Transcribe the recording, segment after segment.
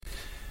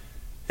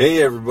Hey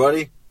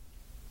everybody,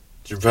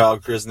 it's your pal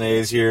Chris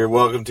Nays here.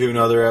 Welcome to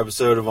another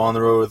episode of On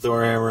the Road with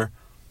Thorhammer,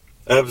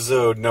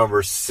 episode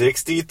number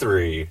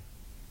 63.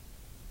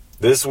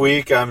 This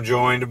week I'm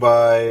joined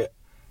by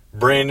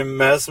Brandon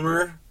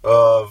Messmer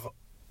of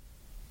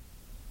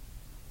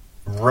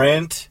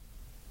Rent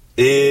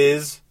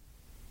Is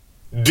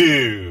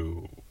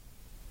Due.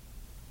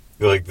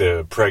 You like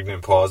the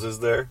pregnant pauses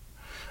there?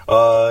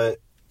 I'm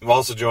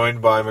also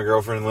joined by my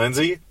girlfriend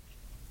Lindsay.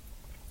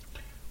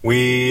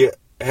 We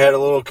had a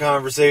little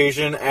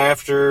conversation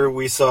after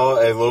we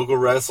saw a local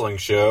wrestling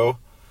show.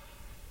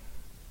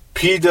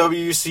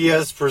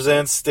 PWCS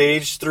Presents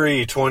Stage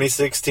 3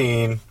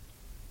 2016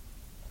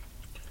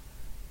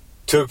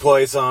 took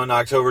place on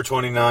October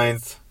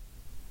 29th,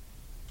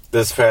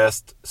 this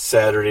past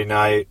Saturday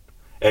night,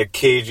 at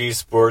KG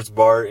Sports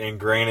Bar in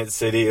Granite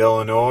City,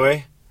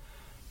 Illinois.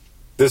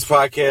 This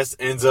podcast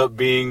ends up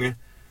being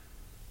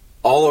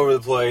all over the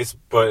place,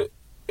 but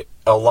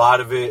a lot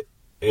of it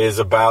is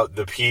about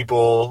the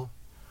people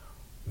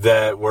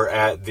that were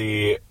at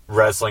the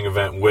wrestling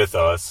event with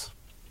us.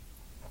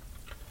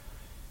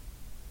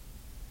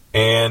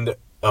 And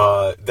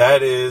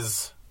that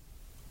is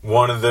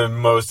one of the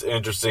most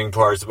interesting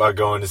parts about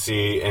going to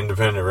see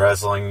independent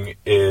wrestling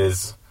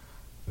is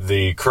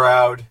the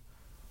crowd.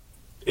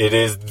 It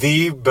is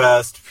the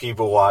best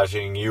people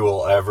watching you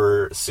will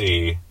ever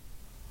see.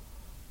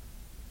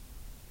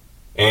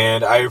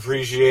 And I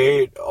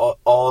appreciate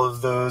all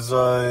of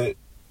those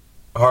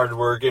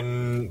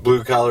hard-working,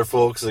 blue-collar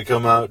folks that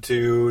come out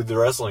to the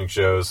wrestling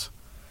shows.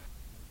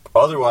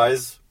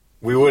 Otherwise,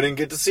 we wouldn't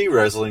get to see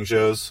wrestling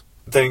shows.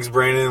 Thanks,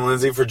 Brandon and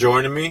Lindsay, for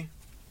joining me.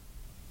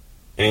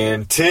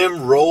 And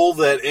Tim, roll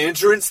that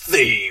entrance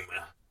theme.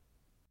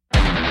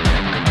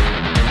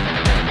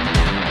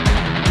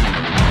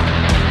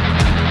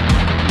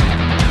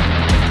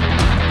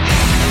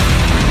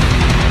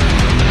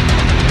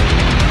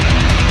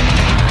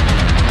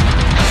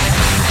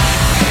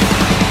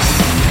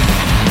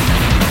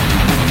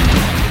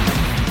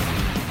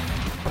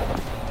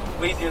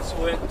 We just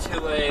went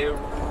to a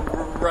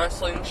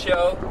wrestling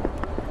show,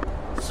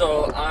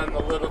 so I'm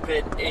a little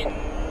bit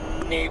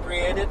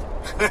inebriated.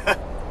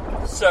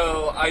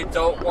 So I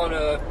don't want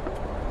to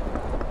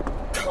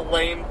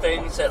claim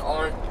things that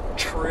aren't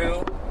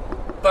true,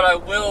 but I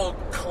will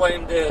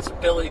claim this: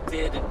 Billy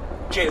did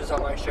jizz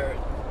on my shirt.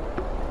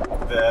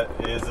 That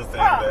is a thing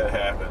that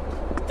happened.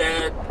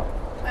 That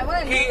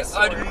he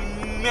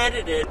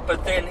admitted it,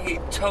 but then he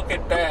took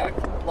it back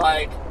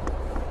like,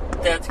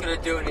 that's gonna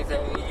do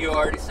anything. You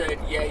already said,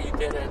 yeah, you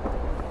did it.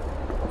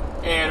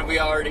 And we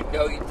already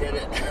know you did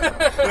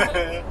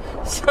it.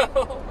 So...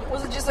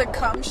 Was it just a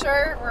cum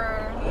shirt,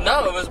 or...?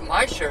 No, it was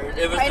my shirt.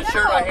 It was the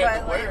shirt I had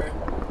to wear.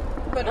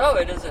 But no,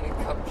 it isn't a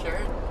cum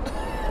shirt.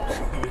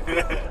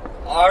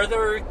 Are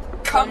there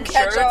cum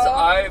shirts?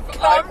 I've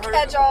heard...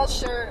 catch-all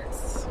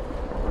shirts.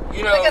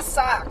 You know... Like a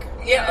sock.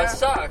 Yeah, a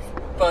sock.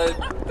 But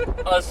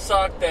a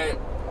sock that...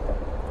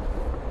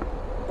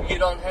 you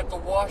don't have to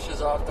wash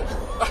as often.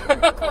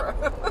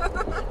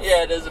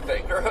 Yeah, it is a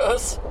bit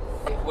gross.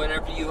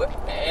 Whenever you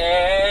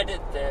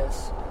edit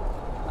this,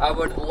 I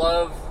would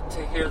love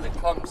to hear the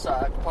cum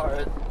sock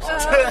part.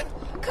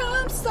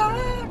 Cum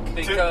sock!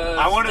 Because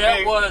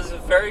that was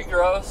very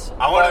gross,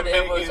 but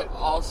it was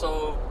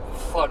also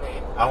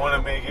funny. I want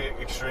to make it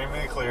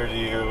extremely clear to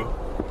you,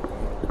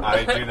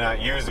 I do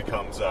not use a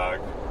cum sock.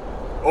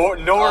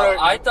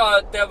 I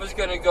thought that was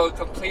going to go a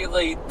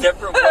completely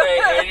different way,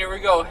 and here we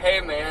go,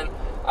 hey man,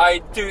 I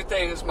do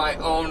things my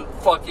own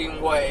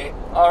fucking way.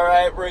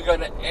 Alright, we're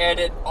gonna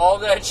edit all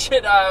that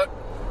shit out.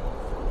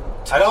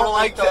 I don't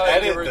like to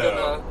edit,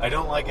 though. I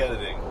don't like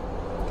editing.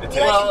 It's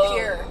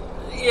pure.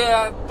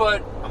 Yeah,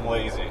 but... I'm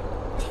lazy.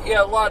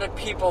 Yeah, a lot of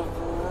people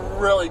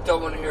really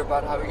don't want to hear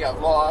about how we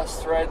got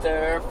lost right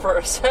there for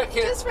a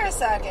second. Just for a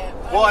second.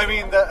 Well, I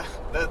mean,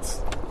 that's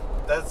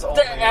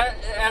only...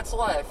 That's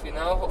life, you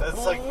know?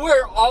 That's like...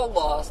 We're all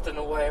lost in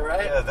a way,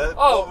 right?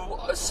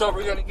 Yeah, so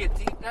we're gonna get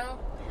deep now?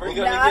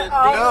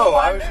 No,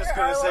 I was just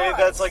going to say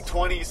that's like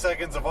 20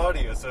 seconds of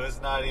audio, so it's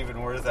not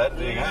even worth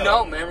editing out.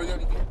 No, man, we're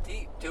going to get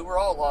deep. Dude, we're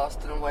all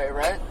lost in a way,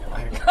 right?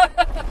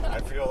 I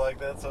feel like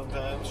that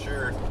sometimes,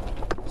 sure.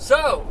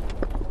 So,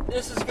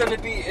 this is going to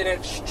be an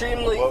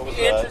extremely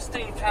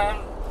interesting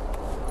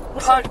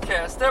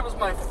podcast. That was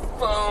my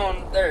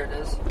phone. There it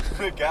is.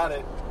 Got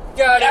it.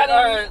 Got it.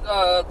 All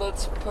right,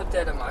 let's put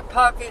that in my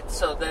pocket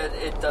so that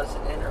it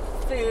doesn't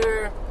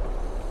interfere.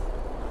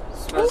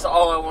 That's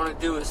all I want to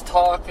do is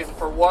talk, and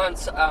for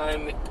once,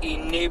 I'm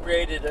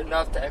inebriated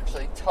enough to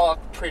actually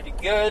talk pretty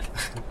good.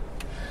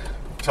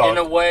 In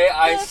a way,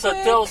 I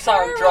still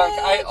sound drunk.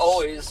 I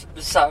always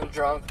sound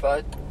drunk,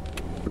 but...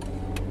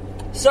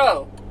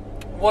 So,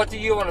 what do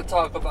you want to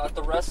talk about?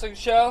 The wrestling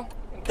show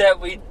that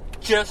we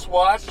just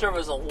watched? There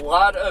was a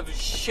lot of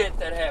shit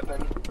that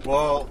happened.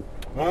 Well,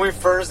 when we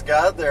first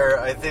got there,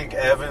 I think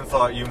Evan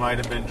thought you might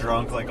have been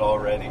drunk, like,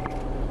 already.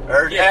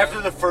 Or after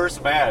the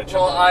first match.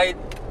 Well, I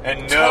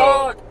And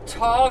no.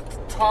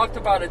 Talked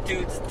about a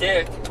dude's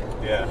dick.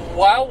 Yeah.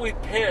 While we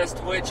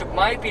pissed, which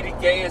might be the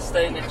gayest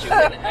thing that you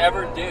can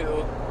ever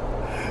do.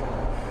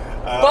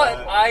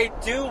 But I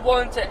do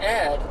want to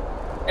add,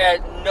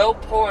 at no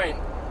point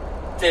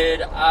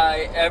did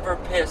I ever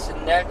piss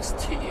next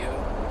to you.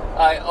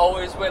 I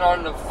always went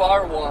on the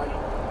far one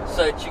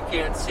so that you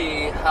can't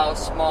see how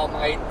small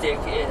my dick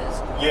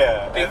is.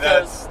 Yeah,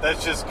 Because- and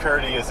that's just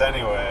courteous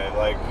anyway.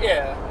 Like,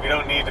 Yeah. we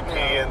don't need to pee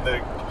Yeah. in the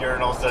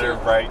urinals that are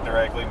Dude. right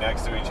directly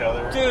next to each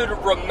other. Dude,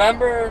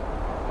 remember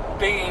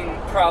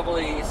being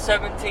probably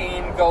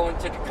 17, going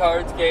to the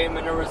Cards game,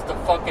 and there was the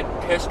fucking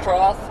piss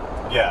trough?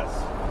 Yes.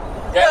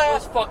 That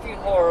was fucking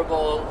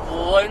horrible.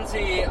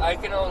 Lindsay, I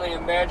can only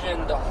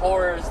imagine the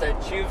horrors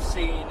that you've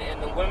seen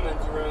in the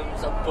women's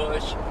rooms of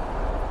Bush.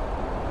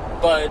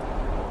 But,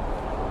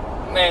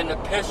 man, the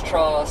piss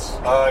troughs.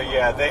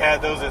 Yeah, they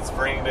had those at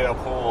Springdale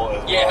Pool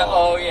as Yeah, well.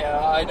 oh yeah,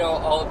 I know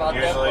all about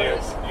that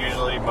place.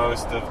 Usually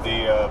most of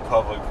the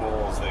public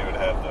pools, they would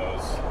have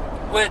those.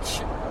 Which,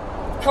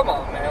 come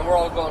on, man, we're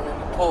all going in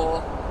the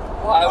pool.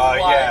 Why yeah,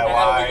 the hell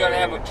are why- we going to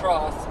have a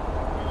trough?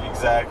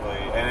 Exactly,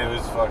 and it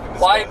was fucking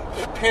Why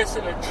disgusting. piss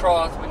in a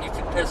trough when you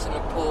can piss in a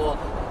pool?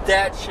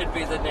 That should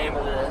be the name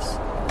of this.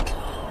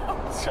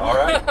 All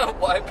right.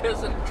 Why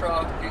piss in a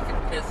trough when you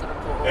can piss in a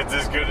pool? It's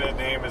as good a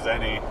name as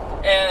any.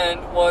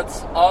 And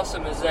what's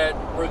awesome is that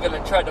we're going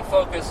to try to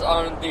focus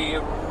on the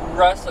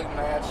wrestling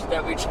match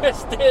that we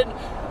just did.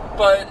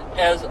 But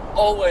as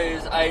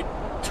always, I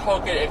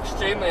took it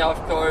extremely off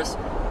course.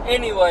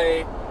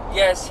 Anyway,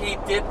 yes, he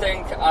did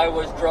think I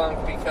was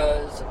drunk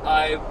because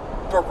I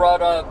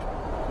brought up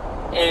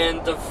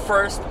in the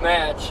first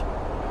match,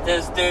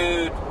 this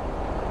dude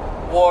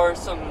wore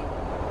some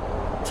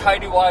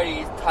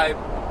tighty-whitey type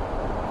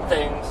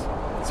things,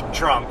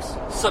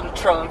 some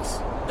trunks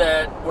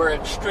that were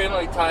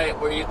extremely tight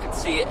where you could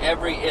see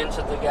every inch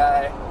of the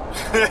guy.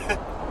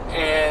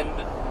 And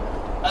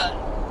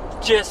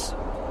just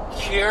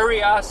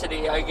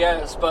curiosity, I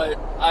guess, but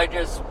I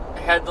just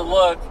had to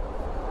look,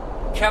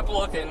 kept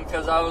looking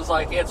because I was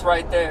like, it's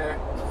right there.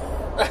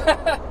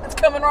 It's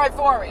coming right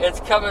for me. It's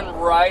coming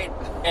right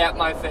at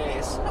my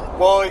face.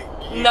 Well,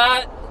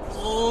 Not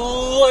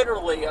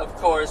literally, of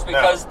course,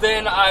 because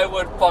then I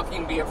would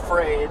fucking be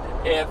afraid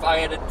if I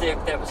had a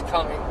dick that was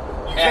coming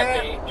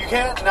at me. you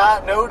can't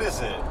not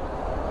notice it.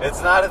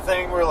 It's not a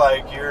thing where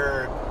like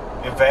you're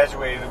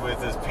infatuated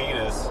with his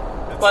penis.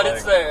 But like,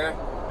 it's there.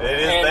 It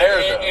is and there,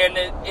 it, though. and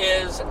it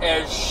is,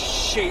 as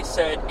she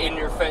said, in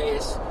your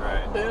face.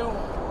 Right. Boom.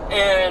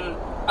 And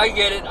I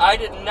get it. I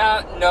did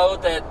not know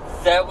that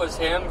that was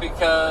him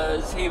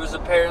because he was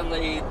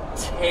apparently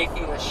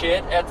taking a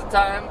shit at the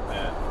time.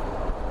 Yeah.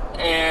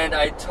 And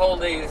I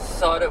totally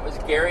thought it was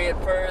Gary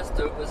at first.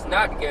 It was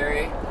not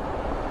Gary.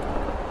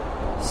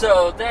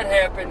 So that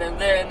happened, and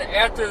then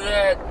after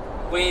that,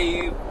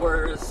 we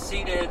were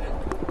seated.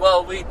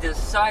 Well, we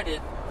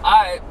decided.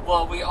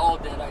 We all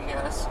did, I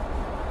guess.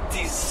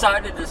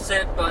 Decided to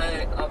sit by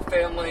a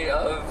family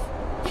of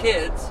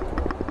kids.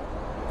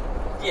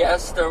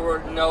 Yes, there were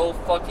no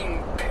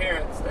fucking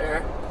parents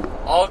there.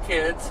 All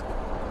kids.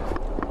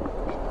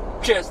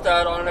 Just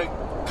out on a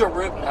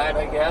group night,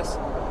 I guess.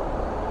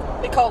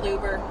 They called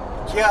Uber.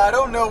 Yeah, I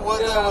don't know what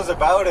that Yeah. was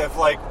about. If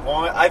like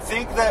I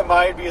think that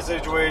might be a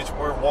situation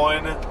where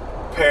one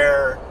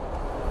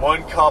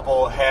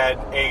couple had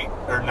 8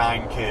 or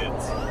 9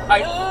 kids.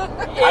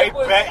 I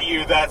bet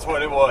you that's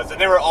what it was, and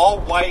they were all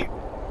white,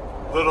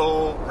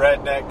 little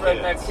redneck kids.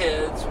 Redneck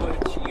kids,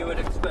 which you would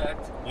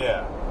expect.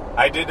 Yeah,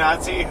 I did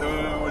not see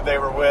who they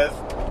were with,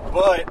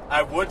 but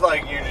I would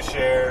like you to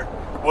share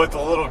what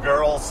the little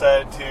girl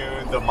said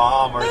to the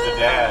mom or the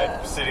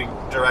dad sitting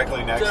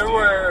directly next to There you.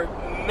 were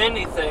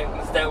many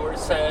things that were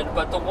said,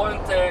 but the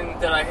one thing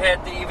that I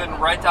had to even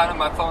write down on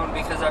my phone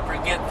because I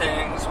forget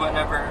things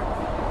whenever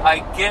I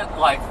get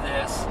like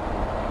this,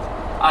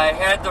 I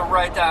had to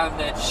write down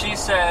that she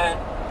said,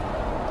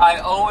 "I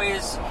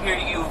always hear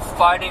you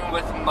fighting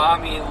with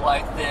mommy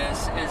like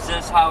this. Is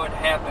this how it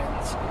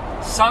happens?"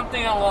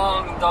 Something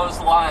along those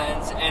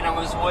lines, and it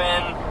was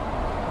when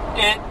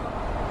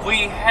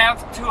we have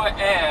to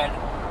add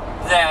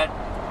that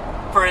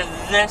for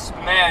this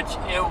match,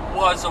 it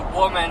was a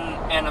woman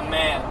and a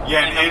man.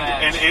 Yeah, in a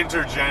match. an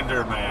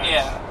intergender match.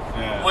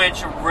 Yeah,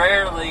 which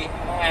rarely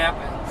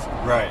happens.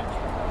 Right.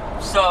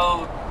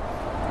 So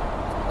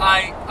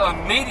I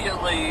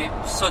immediately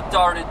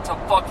started to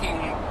fucking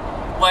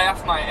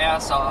laugh my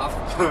ass off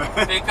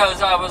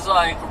because I was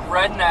like,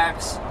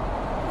 rednecks,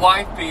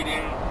 wife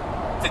beating,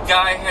 the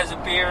guy has a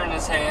beer in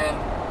his hand,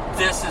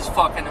 this is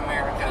fucking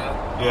America.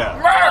 Yeah.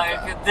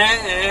 Like,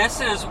 this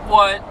is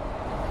what...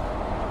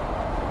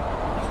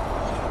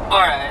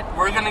 Alright,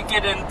 we're gonna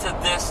get into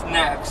this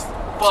next,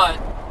 but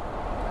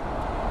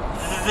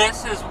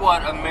this is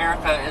what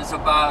America is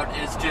about,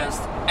 is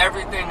just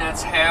everything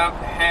that's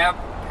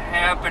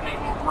happening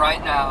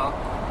right now.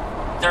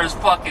 There's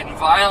fucking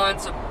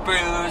violence,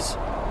 booze,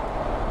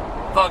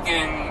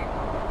 fucking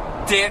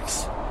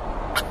dicks.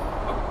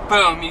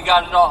 Boom, you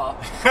got it all.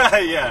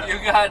 Yeah. You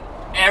got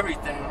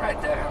everything right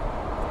there.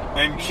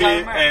 And You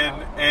kid got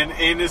America. and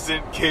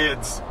innocent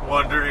kids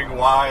wondering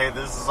why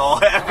this is all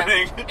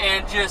happening.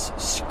 And just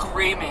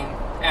screaming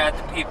at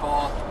the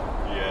people.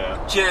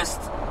 Yeah.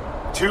 Just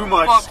Too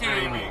much fucking...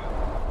 screaming.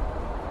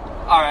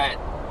 Alright.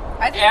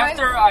 I think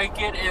After I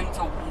get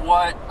into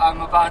what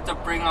I'm about to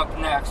bring up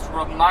next,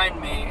 remind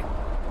me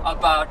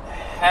about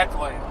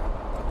heckling.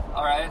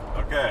 Alright?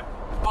 Okay.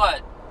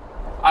 But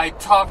I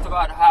talked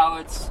about how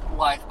it's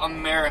like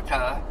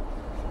America.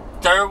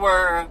 There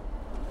were,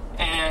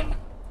 and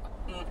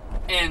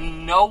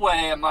in no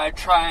way am I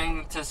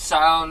trying to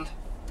sound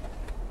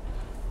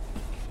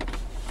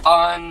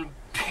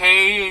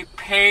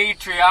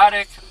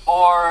unpatriotic,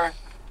 or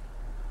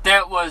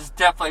that was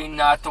definitely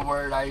not the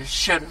word I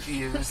should have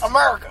used.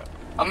 America.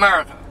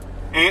 America.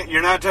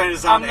 You're not trying to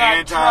sound I'm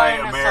not trying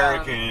to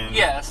anti-American. sound-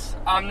 yes,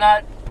 I'm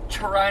not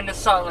trying to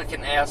sound like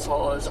an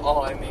asshole is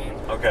all I mean.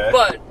 Okay.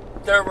 But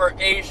there were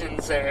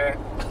Asians there,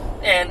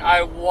 and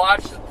I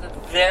watched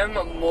them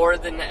more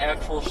than the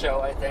actual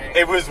show, I think.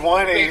 It was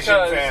one Asian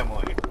Because-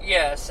 family.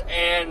 Yes,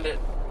 and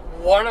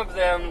one of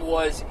them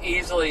was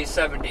easily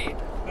 70.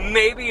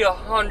 Maybe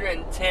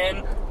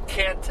 110,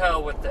 can't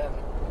tell with them.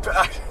 You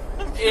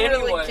really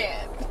Anyway.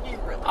 can't. You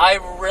really I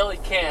really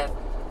can't.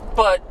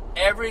 But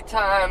every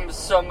time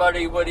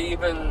somebody would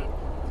even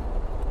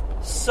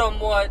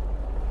somewhat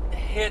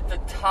hit the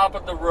top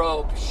of the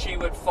rope, she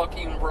would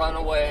fucking run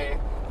away.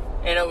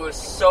 And it was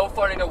so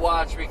funny to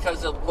watch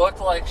because it looked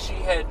like she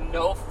had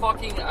no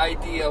fucking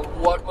idea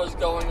what was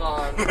going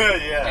on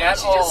Yeah. at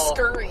She all. just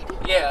scurried.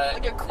 Yeah.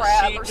 Like a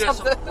crab she or just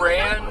something.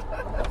 ran.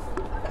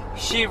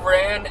 She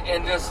ran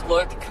and just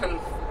looked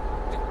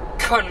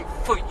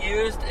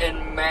confused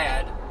and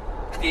mad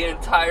the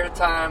entire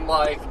time.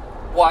 Like,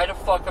 why the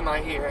fuck am I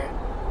here?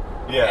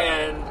 Yeah.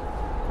 And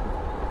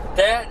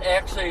that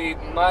actually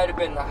might have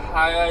been the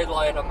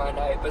highlight of my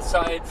night,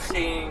 besides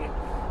seeing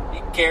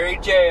Gary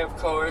J, of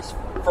course,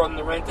 from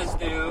The Rent is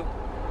Due.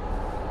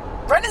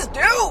 Rent is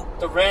due!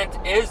 The Rent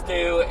is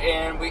due,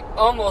 and we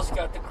almost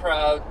got the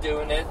crowd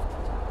doing it.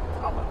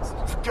 Almost.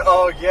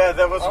 Oh, yeah,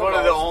 that was one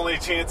of the Almost. only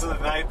chances of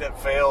the night that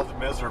failed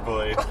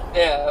miserably.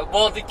 Yeah,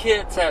 well, the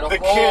kids had a The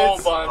whole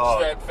kids- bunch oh,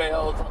 that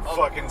failed.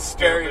 Fucking very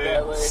stupid,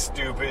 badly.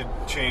 stupid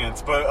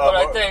chance. But But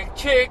I think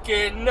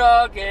Chicken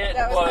Nugget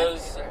That was my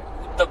was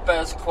favorite. the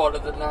best quote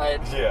of the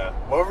night. yeah.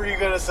 What were you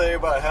going to say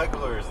about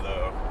hecklers,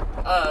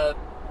 though?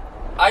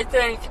 I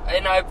think,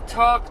 and I've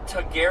talked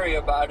to Gary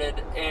about it,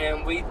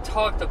 and we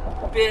talked a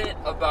bit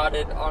about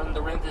it on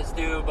The Rent is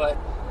Due, but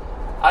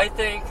I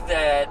think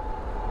that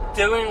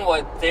doing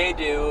what they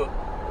do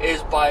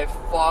is by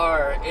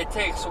far, it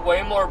takes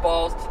way more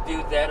balls to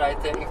do that, I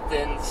think,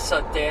 than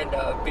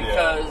stand-up,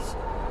 because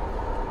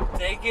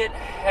they get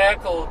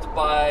heckled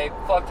by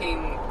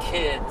fucking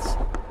kids,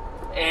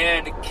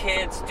 and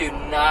kids do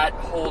not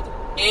hold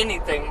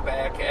anything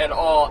back at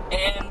all,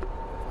 and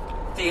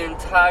the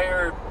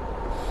entire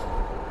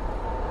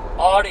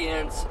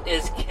audience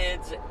is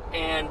kids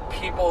and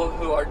people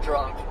who are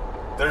drunk.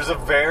 There's a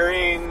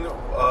varying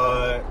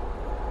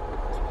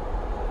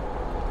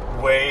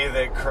way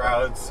that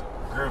crowds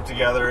group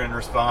together and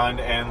respond,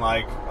 and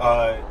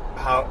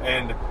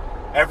and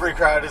every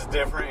crowd is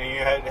different,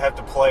 and you have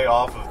to play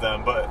off of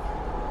them.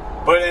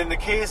 But in the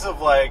case of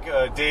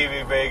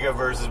Davey Vega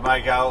versus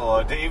Mike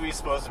Outlaw, Davey's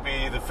supposed to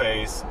be the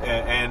face,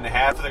 and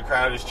half of the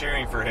crowd is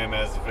cheering for him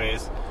as the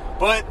face.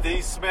 But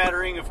the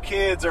smattering of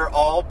kids are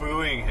all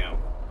booing him.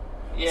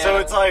 Yeah. So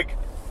it's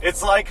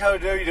like how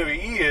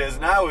WWE is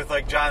now with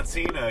John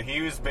Cena.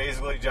 He was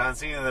basically John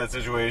Cena in that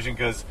situation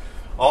because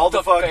all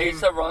the fucking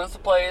face that runs the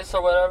place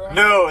or whatever.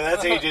 no,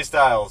 that's AJ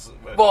Styles.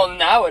 Well,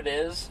 now it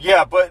is.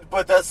 Yeah,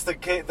 but that's the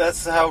case.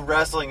 That's how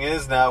wrestling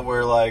is now.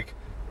 Where What?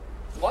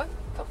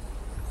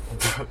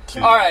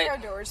 All right. Our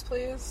doors,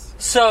 please.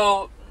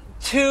 So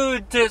to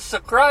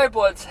describe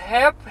what's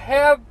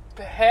happening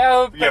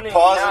now.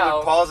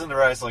 Pause in the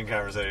wrestling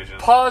conversation.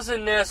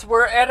 Pausing this,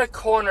 we're at a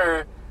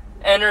corner,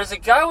 and there's a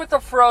guy with a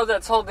fro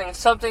that's holding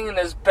something in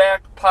his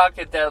back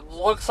pocket that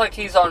looks like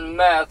he's on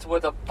meth,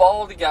 with a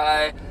bald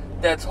guy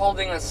that's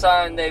holding a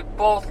sign. They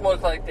both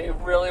look like they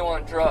really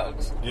want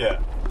drugs. Yeah.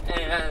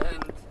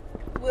 And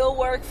Will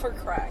work for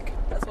crack.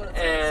 That's what it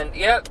says. And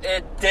yep,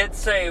 it did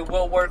say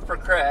will work for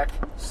crack.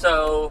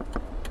 So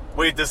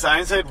Wait, the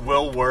sign said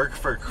will work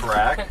for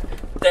crack?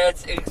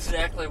 that's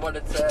exactly what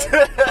it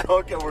said.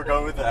 Okay, we're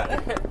going with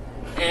that.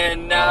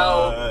 And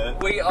now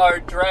we are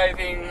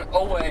driving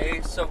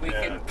away so we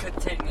Yeah. can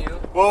continue.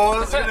 Well, what I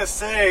was gonna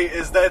say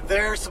is that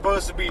they're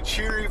supposed to be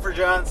cheering for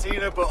John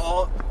Cena,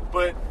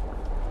 but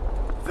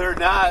they're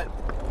not.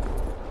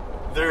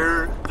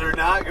 They're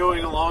not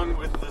going along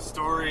with the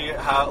story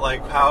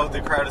how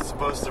the crowd is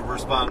supposed to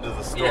respond to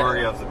the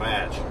story Yeah. of the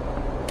match.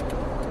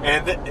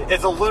 And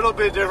it's a little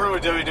bit different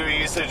with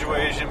WWE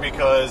situation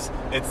because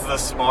it's the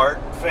smart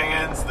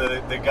fans,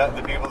 the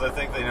people that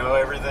think they know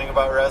everything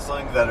about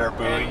wrestling that are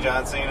booing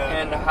John Cena.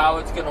 And how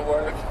it's gonna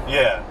work.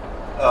 Yeah.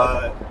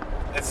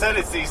 Instead,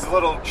 it's these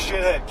little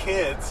shithead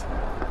kids,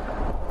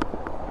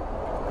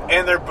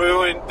 and they're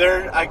booing.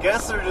 I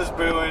guess they're just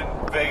booing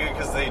Vega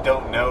because they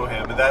don't know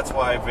him, and that's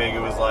why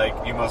Vega was like,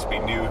 "You must be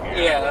new here."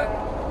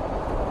 Yeah.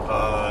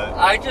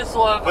 I just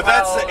love But how...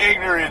 that's the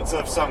ignorance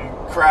of some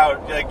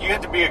crowd. You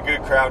have to be a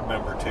good crowd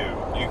member too.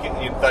 You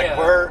can Yeah.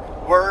 we're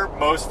we're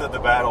most of the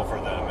battle for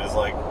them is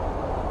like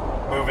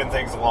moving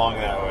things along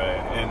that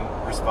way in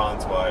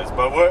response wise.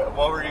 But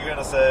what were you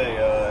gonna say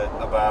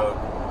about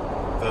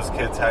those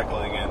kids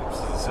heckling him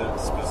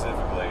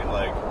specifically?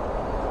 Like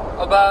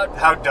About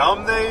how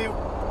dumb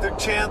the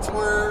chants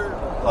were.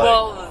 Like,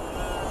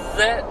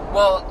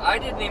 well, I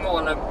didn't even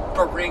want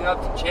to bring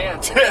up the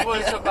chants. It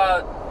was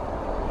about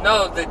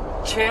no, the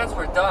chants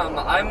were dumb.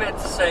 I meant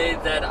to say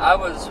that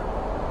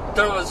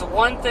there was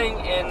one thing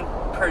in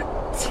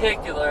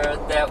particular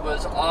that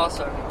was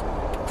awesome.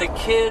 The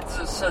kids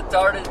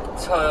started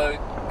to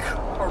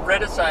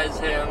criticize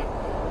him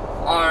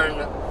on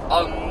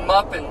a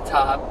muffin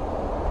top,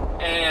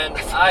 and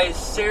I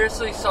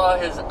seriously saw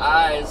his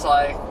eyes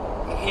like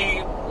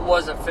he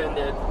was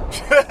offended.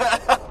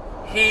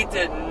 He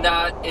did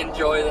not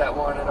enjoy that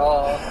one at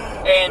all.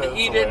 And That's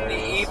he didn't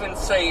hilarious. even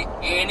say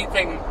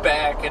anything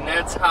back, and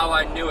that's how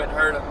I knew it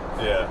hurt him.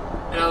 yeah.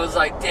 And I was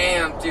like,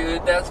 damn,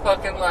 dude, that's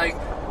fucking like,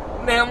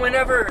 man,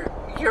 whenever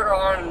you're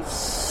on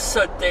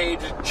stage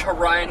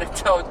trying to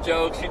tell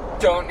jokes, you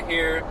don't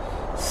hear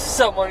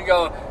someone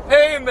go,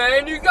 hey,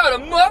 man, you got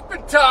a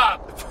muffin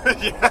top.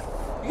 Yeah.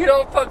 You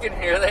don't fucking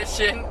hear that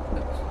shit.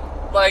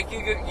 Like,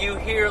 you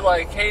hear,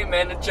 like, hey,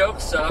 man, the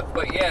jokes suck,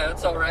 but yeah,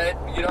 it's alright.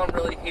 You don't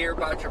really hear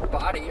about your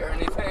body or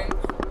anything.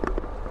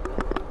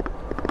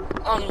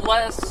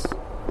 Unless,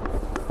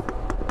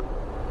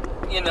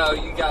 you know,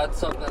 you got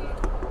something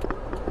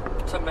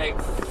to make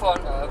fun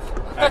of.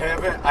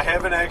 I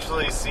haven't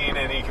actually seen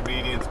any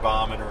comedians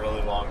bomb in a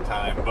really long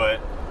time,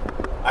 but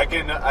I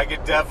can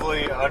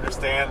definitely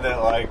understand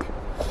that, like,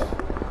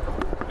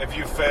 if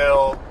you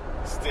fail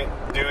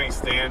doing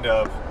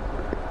stand-up,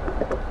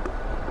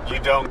 you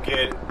don't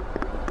get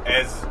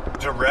as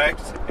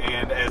direct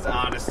and as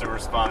honest a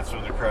response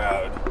from the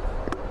crowd.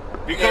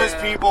 Because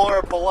Yeah. people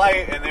are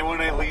polite and they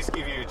want to at least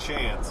give you a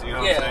chance, you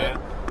know what I'm saying?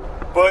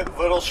 But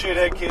little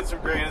shithead kids from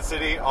Granite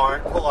City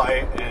aren't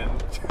polite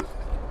and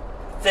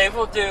They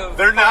will do.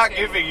 they're not fucking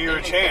giving you a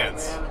anything,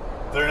 chance. man.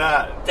 They're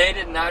not. They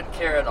did not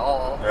care at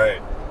all.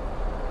 Right.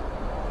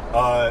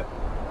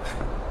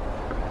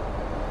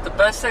 The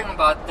best thing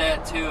about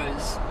that too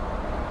is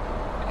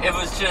it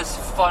was just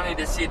funny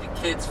to see the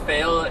kids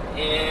fail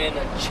in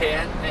a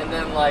chant and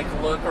then like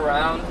look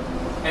around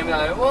and be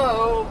like,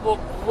 whoa, well,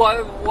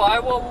 why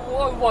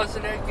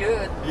wasn't it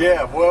good?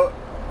 Yeah,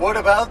 what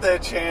about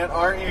that chant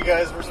aren't you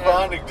guys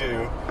responding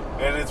to?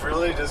 And it's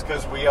really just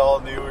because we all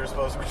knew we were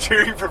supposed to be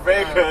cheering for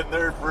Vega and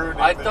they're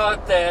ruining I the-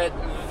 thought that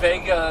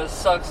Vega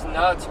sucks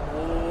nuts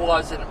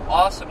was an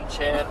awesome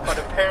chant, but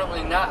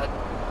apparently not.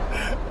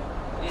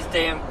 These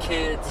damn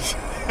kids.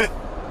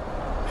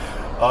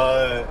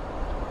 What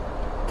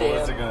Damn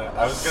was it gonna?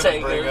 I was gonna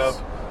bring Segas.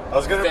 up. I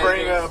was gonna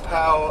bring Vegas. up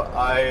how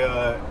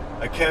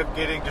I kept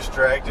getting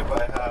distracted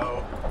by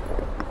how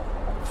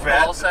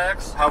Ball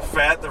sacks? how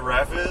fat the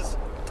ref is.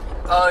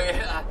 Oh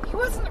yeah. He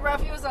wasn't the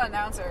ref, he was an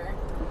announcer.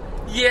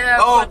 Yeah,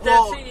 Oh, but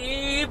that's well,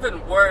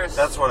 even worse.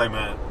 That's what I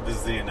meant. This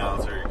is the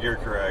announcer. You're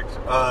correct.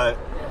 Yeah.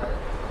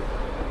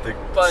 The,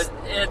 But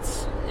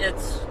it's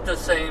the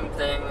same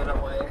thing in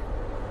a way.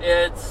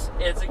 It's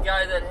a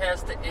guy that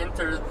has to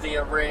enter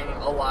the ring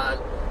a lot,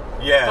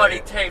 yeah, but he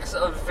takes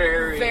a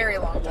very Very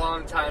long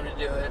long time to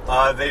do it.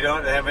 they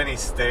don't have any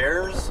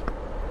stairs.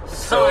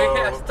 So he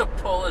has to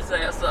pull his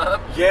ass up.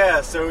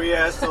 Yeah, so he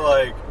has to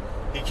like.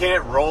 He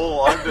can't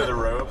roll under the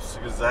ropes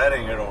because that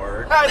ain't gonna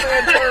work. Like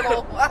a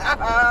turtle.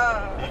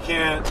 He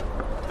can't.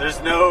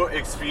 There's no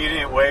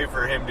expedient way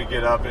for him to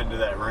get up into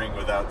that ring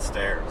without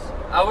stairs.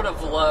 I would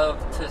have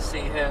loved to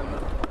see him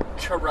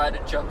try to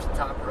jump the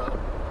top rope.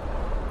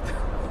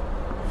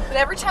 But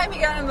every time he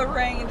got in the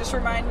ring, it just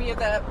reminded me of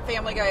that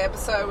Family Guy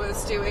episode with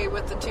Stewie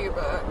with the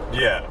tuba.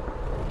 Yeah.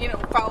 You know,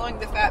 following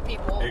the fat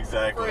people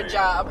Exactly. for a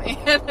job.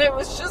 And it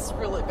was just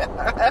really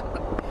bad.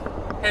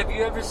 Have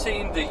you ever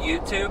seen the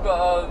YouTube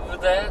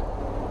of that?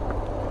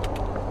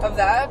 Of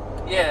that?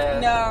 Yeah.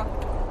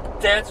 No.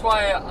 That's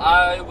why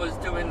I was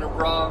doing the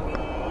wrong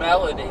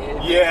melody.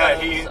 Yeah,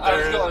 because I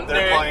was going,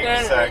 they're playing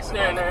the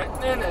saxophone.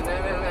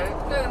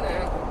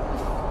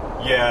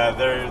 Yeah,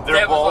 they're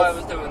that was why I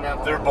was both doing that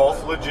one. they're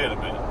both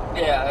legitimate.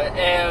 Yeah,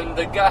 and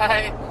the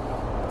guy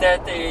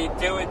that they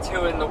do it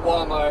to in the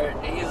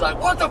Walmart, he's like,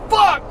 what the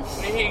fuck?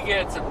 And he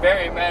gets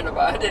very mad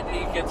about it, and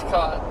he gets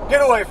caught.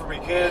 Get away from me,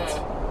 kids!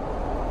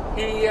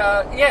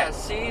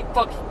 See,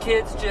 fucking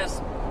kids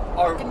just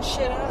are Fucking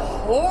shit up.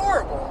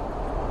 horrible.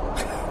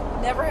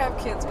 Never have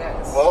kids,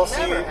 guys. Well,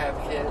 Never see, have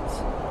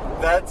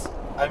kids. that's.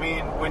 I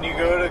mean, when you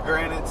go to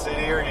Granite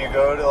City or you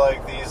go to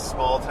like these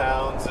small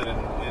towns and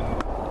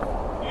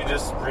you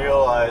just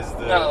realize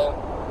the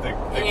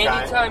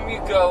Anytime you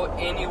go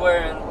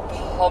anywhere in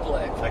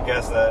public, I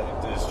guess that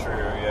is true.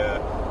 Yeah.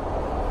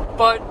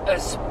 but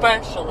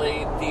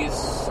especially these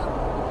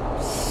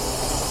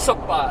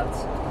spots,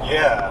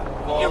 Yeah. you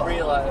Well,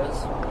 realize.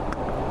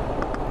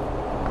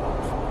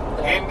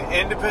 in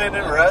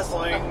independent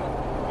wrestling,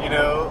 you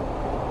know,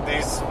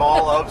 these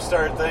small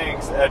upstart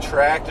things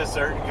attract a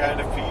certain kind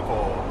of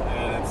people,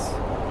 and it's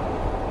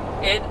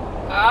It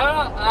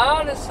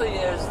honestly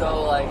is,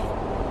 though, like,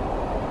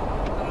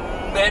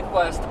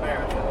 Midwest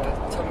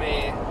America to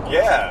me.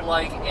 Yeah.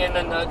 Like, in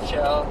a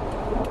nutshell.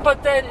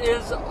 But that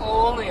is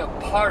only a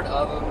part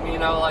of them, you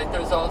know, like,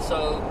 there's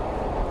also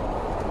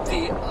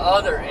the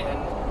other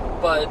end.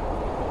 But,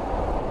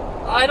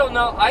 I don't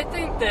know, I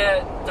think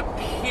that the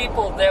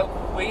people that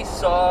we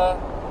saw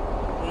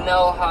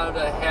know how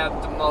to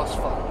have the most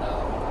fun,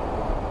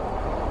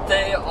 though.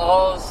 They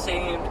all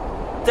seemed,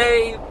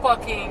 they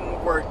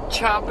fucking were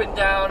chomping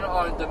down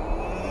on the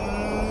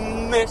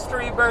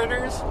mystery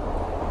burgers.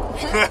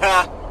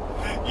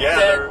 Yeah.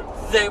 That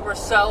they were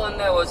selling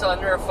that was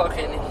under a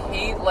fucking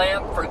heat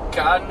lamp for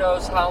God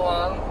knows how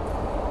long.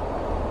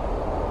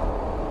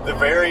 The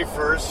very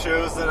first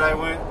shows that I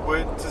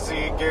went to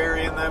see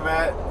Gary and them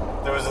at,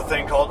 there was a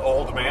thing called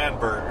Old Man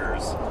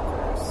Burgers.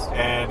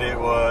 And it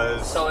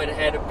was... So it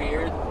had a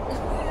beard.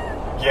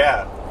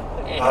 Yeah.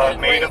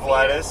 Made of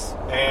lettuce.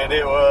 And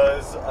it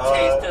was...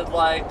 tasted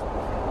like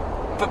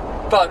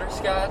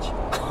butterscotch.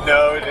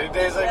 No, it didn't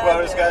taste like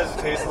butterscotch.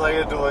 It tasted like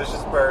a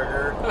delicious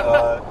burger.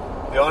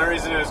 The only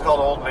reason it was called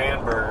Old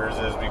Man Burgers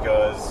is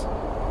because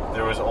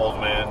there was old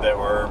men that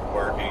were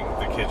working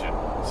the kitchen.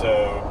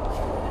 So...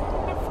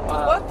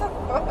 What the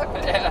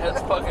fuck? Yeah,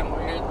 that's fucking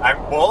weird.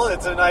 Well,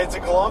 it's a Knights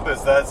of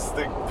Columbus. That's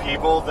the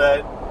people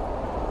that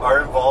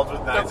are involved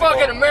with Knights The of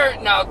fucking Columbus.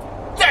 America. Now,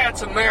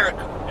 that's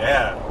America.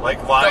 Yeah,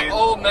 like Lions. The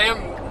old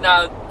man.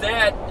 Now,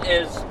 that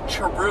is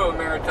true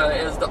America,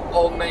 is the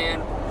old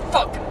man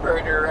fucking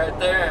burger right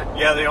there.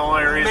 Yeah, the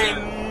only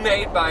reason...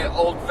 Made by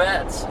old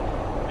vets.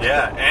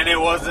 Yeah, and it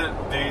wasn't...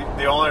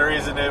 The only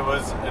reason it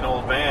was an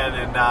old man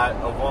and not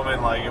a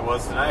woman like it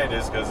was tonight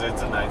is because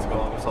it's a Knights of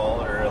Columbus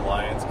Hall or a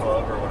Lions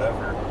Club or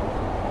whatever.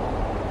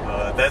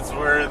 That's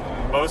where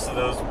most of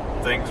those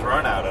things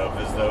run out of,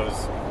 is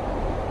those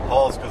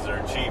halls, because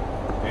they're cheap,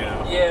 you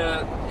know?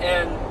 Yeah,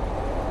 and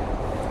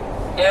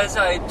as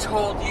I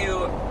told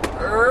you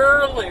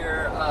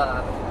earlier,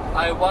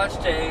 I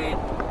watched a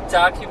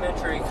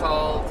documentary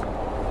called...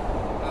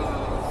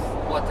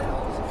 what the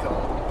hell is it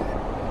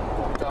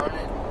called? Darn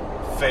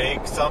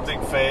it.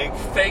 Something fake.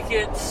 Fake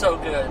It So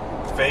Good.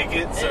 Fake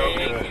It So Thank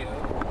Good. you.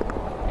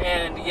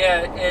 And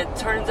yeah, it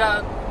turns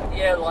out,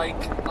 yeah, like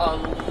a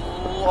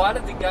lot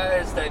of the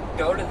guys that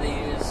go to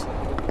these,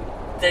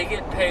 they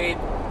get paid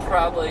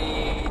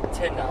probably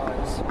 $10,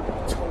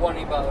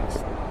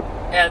 $20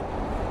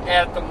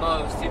 at the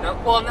most, you know?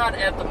 Well, not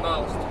at the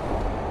most,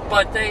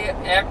 but they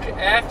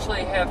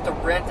actually have to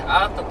rent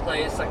out the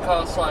place that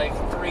costs like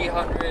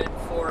 $300,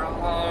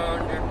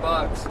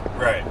 $400.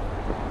 Right.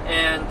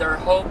 And they're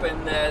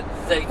hoping that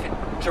they could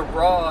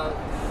draw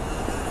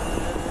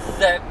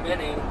that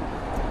many,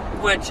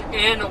 which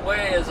in a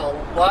way is a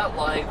lot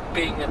like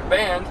being in a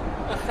band.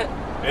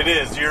 It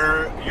is.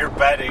 You're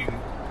betting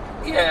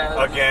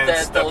Yeah, against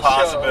that the they'll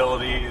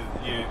possibility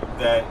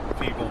that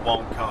people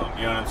won't come.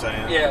 You know what I'm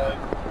saying? Yeah.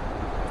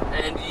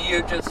 And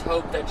you just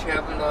hope that you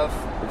have enough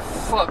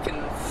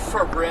fucking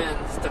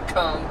friends to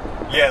come.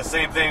 Yeah,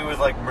 same thing with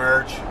like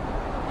merch.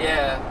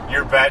 Yeah.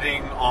 You're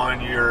betting on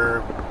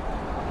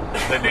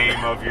the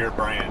name of your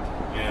brand,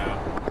 you know,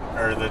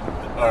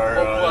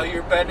 Well,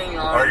 you're betting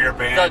on or your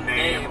band the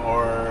name,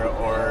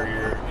 or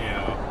your, you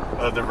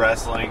know, the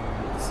wrestling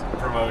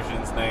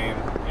promotion's name,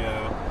 you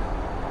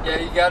know. Yeah,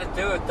 you gotta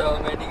do it though,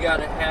 man. You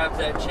gotta have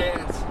that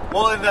chance.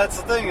 Well, and that's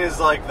the thing, is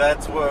like,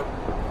 that's what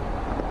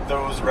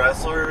those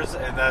wrestlers,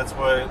 and that's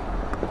what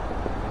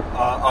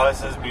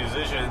us as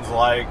musicians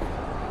like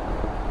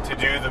to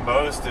do the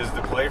most, is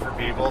to play for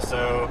people.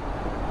 So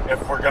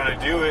if we're gonna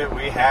do it,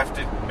 we have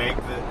to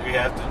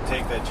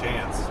take that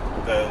chance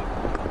that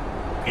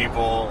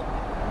people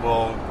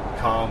will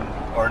come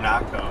or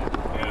not come,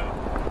 you know.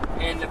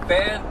 And the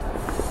bad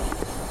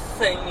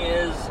thing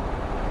is,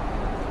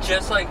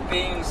 just like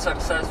being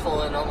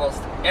successful in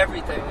almost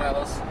everything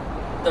else,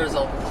 there's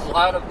a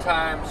lot of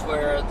times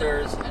where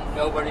there's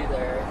nobody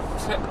there.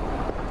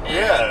 And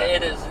Yeah.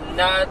 it is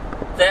not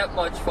that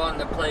much fun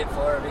to play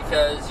for,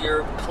 because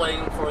you're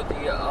playing for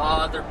the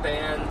other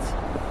bands.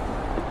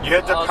 You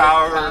have to Other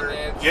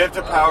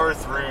power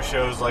through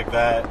shows like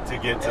that to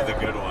get to the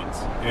good ones,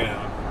 you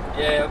know.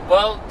 Yeah,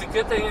 well, the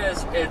good thing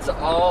is it's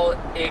all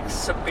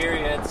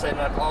experience, and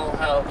it all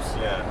helps.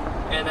 Yeah.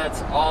 And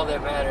that's all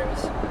that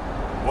matters.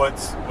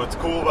 What's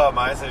cool about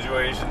my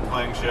situation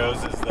playing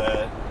shows is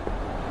that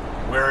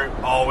we're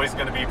always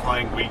going to be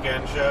playing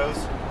weekend shows.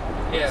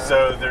 Yeah.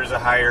 So there's a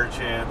higher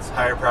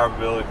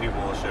probability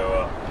people will show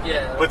up.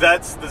 Yeah. But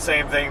that's the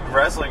same thing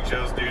wrestling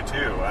shows do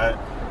too.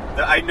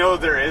 I know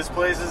there is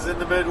places in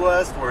the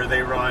Midwest where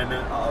they run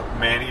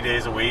many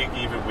days a week,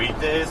 even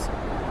weekdays.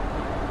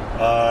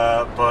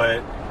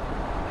 But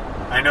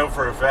I know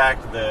for a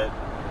fact that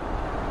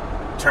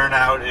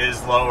turnout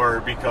is lower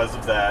because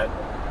of that.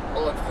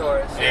 Well, of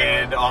course.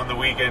 Yeah. And on the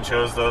weekend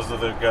shows, those are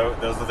the go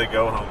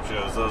home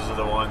shows. Those are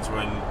the ones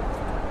when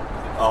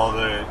all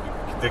the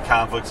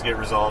conflicts get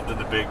resolved and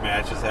the big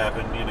matches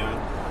happen, you know.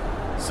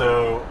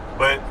 So,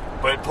 but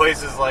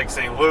places like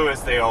St. Louis,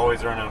 they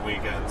always run on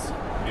weekends,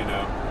 you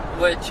know.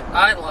 Which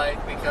I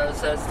like,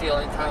 because that's the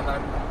only time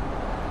I'm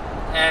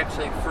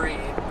actually free.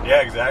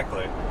 Yeah,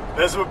 exactly.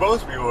 That's what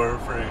most people are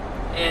free.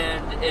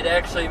 and it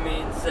actually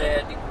means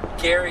that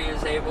Gary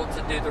is able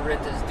to do the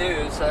rent his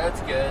dues, so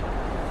that's good.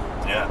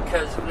 Yeah.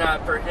 Because if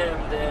not for him,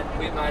 then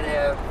we might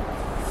have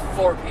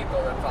 4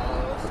 people that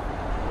follow us.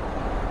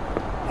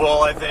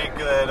 Well, I think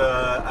that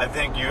I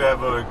think you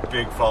have a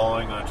big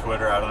following on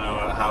Twitter. I don't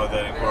know how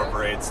that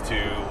incorporates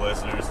to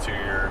listeners to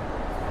your.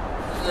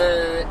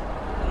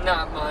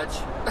 Not much.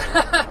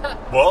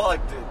 Well,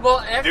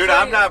 actually, dude,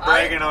 I'm not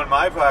bragging on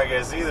my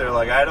podcast either.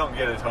 Like, I don't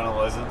get a ton of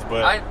listens,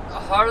 but I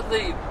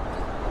hardly.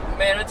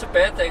 Man, it's a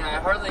bad thing. I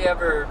hardly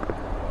ever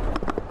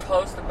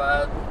post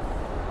about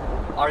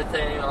our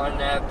thing on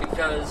that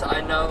because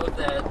I know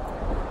that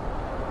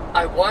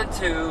I want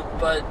to,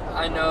 but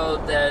I know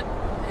that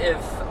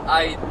if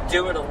I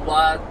do it a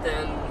lot,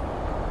 then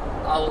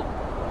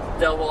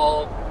they'll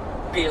all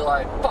be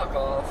like, fuck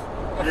off.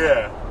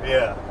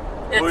 yeah.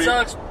 It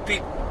sucks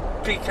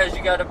because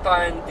you gotta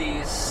find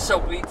the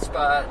sweet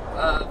spot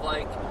of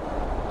like,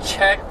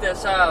 check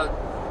this out,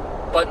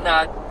 but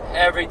not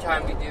every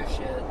time we do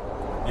shit.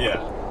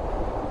 Yeah.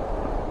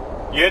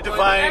 You have to But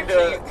find.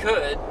 actually, you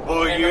could.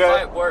 Well, and you it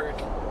have- might work.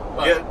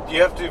 But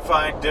You have to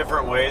find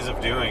different ways of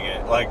doing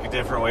it, like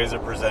different ways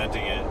of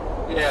presenting it,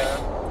 yeah.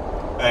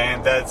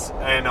 and that's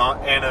in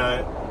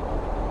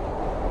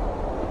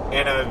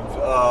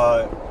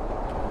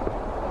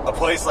a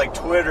place like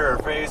Twitter or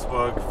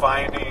Facebook,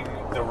 finding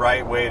the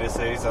right way to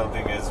say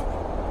something is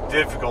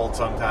difficult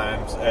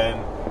sometimes, and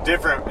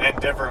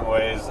different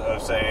ways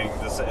of saying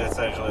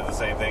essentially the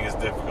same thing is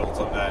difficult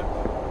sometimes.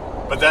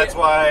 But that's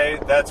why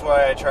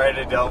I try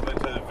to delve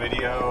into the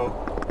video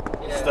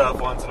stuff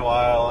once in a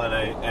while, and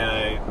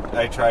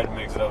I try to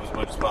mix it up as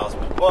much as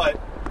possible. But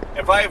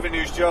if I have a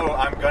new show,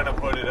 I'm gonna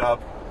put it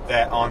up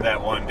on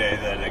that one day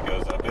that it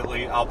goes up. At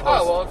least I'll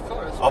post. Oh well, of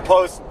course. I'll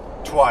post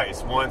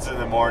twice, once in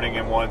the morning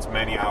and once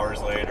many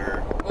hours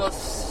later. Well,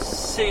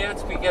 see,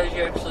 it's because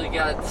you actually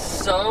got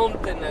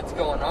something that's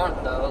going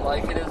on, though.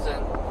 Like, it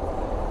isn't,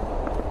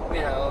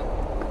 you know.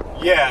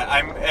 Yeah,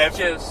 I'm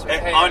Just,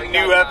 hey, on I new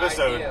got an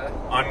episode idea.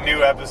 on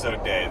new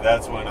episode day.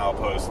 That's when I'll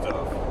post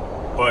stuff.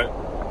 But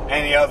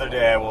any other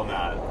day, I will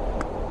not.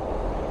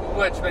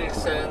 Which makes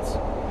sense.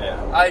 Yeah.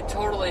 I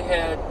totally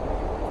had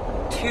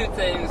 2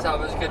 things I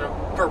was gonna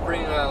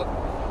bring up.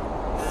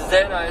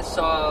 Then I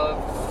saw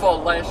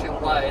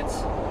flashing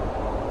lights.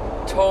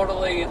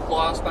 Totally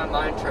lost my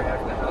mind track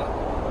now.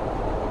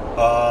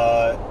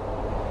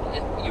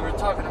 You were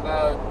talking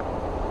about.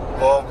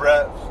 Well,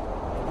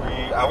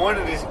 I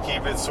wanted to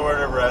keep it sort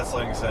of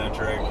wrestling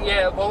centric.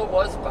 Yeah, well, it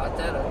was about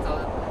that, I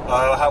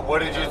thought. What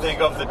did you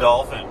think of the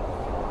Dolphin?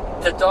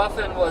 The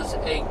Dolphin was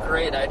a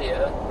great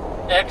idea.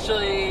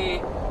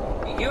 Actually,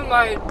 you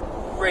might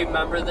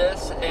remember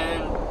this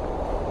and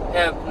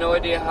have no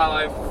idea how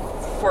I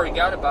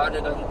forgot about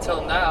it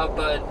until now,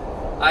 but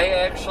I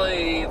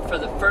actually, for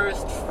the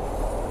first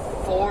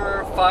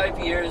 4 or 5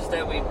 years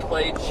that we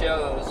played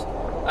shows,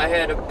 I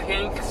had a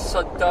pink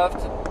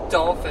stuffed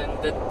dolphin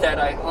that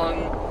I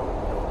hung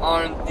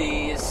on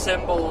the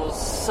cymbals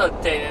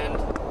stand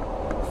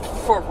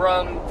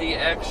from the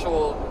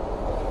actual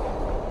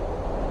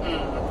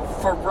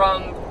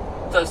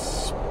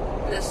this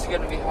is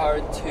gonna be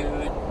hard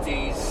to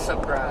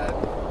describe.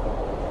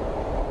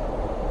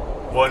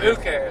 Who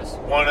cares?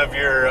 One of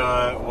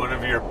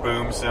your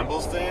boom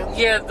cymbal stands?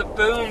 Yeah, the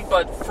boom,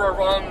 but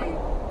from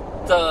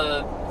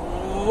the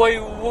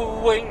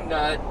wing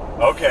nut.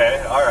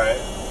 Okay, alright.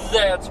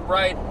 That's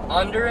right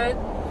under it,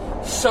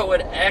 so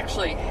it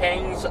actually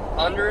hangs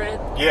under it.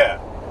 Yeah,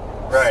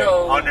 right,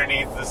 So-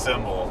 underneath the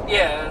cymbal.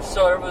 Yeah,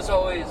 so there was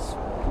always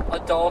a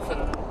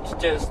dolphin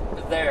just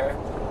there.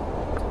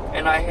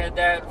 And I had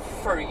that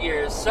for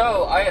years.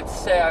 So I have to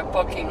say I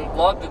fucking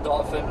love the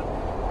dolphin.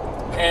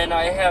 And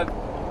I have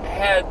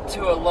had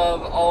to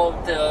love all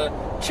of the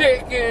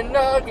chicken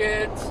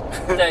nuggets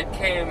that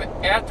came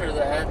after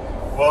that.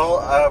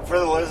 Well, for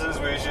the listeners,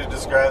 we should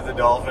describe the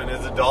Dolphin.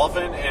 It's a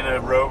dolphin in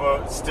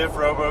a stiff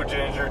Robo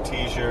Ginger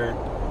t-shirt.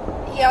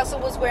 He also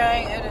was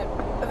wearing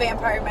a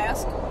vampire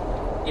mask.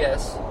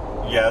 Yes.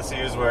 Yes,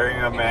 he was wearing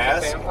a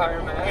mask. A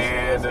vampire mask.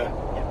 And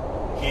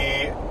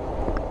he,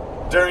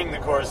 during the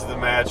course of the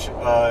match,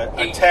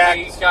 He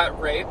attacked. got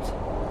raped.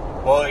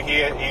 Well,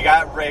 he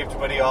got raped,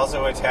 but he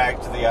also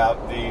attacked the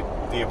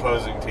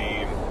opposing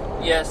team.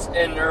 Yes,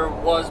 and there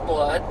was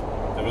blood.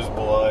 There was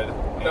blood.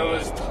 There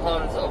was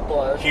tons of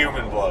blood.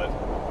 Human blood.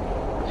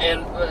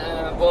 And,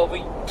 well,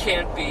 we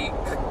can't be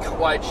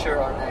quite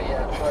sure on that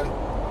yet,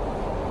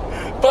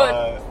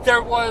 but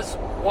there was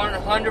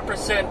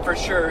 100% for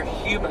sure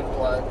human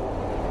blood,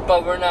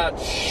 but we're not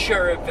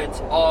sure if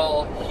it's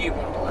all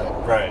human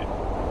blood. Right.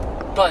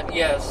 But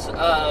yes,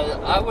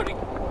 I would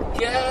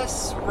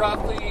guess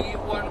roughly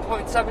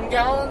 1.7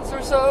 gallons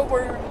or so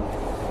were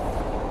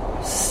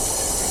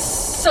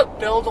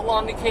spilled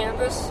along the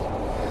canvas.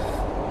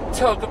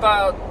 Took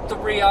about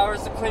 3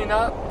 hours to clean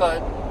up,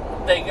 but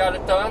they got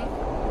it done.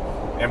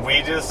 And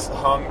we just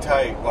hung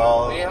tight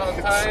while... We hung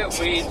tight,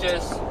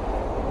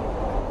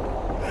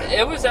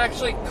 it was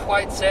actually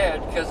quite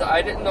sad, because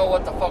I didn't know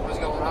what the fuck was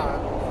going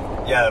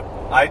on. Yeah,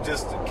 I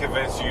just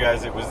convinced you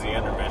guys it was the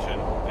intermission.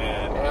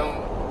 And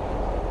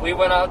we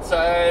went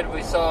outside.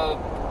 We saw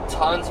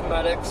tons of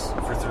medics.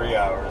 For 3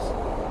 hours.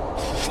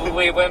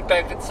 We went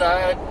back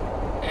inside,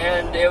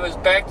 and it was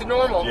back to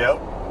normal. Yep.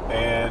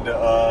 And,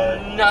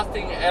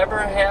 nothing ever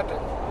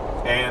happened.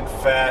 And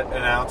fat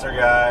announcer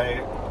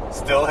guy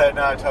still had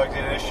not tucked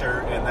in his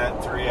shirt in that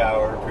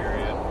 3-hour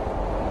period.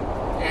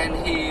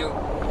 And he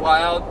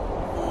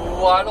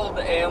waddled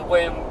and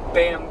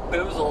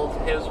bamboozled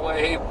his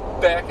way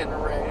back in the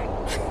ring.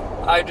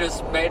 I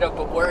just made up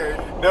a word.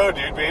 No,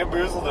 dude,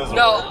 bamboozled is a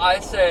No, word. I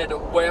said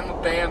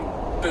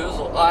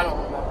bamboozled. I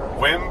don't remember.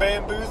 Wham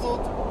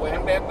bamboozled?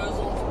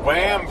 Bamboozled?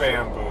 Wham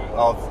bamboozled.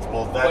 Oh,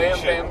 well, that Wham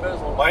shit.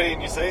 bamboozled. Why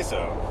didn't you say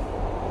so?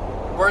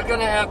 We're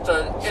gonna have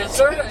to. Is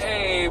there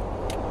a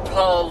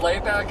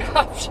playback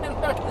option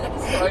on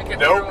this?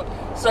 Nope.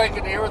 So I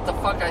can hear what the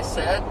fuck I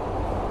said?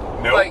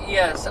 Nope. But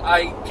yes,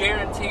 I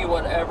guarantee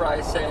whatever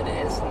I said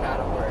is not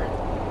a word.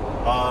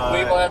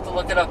 We will have to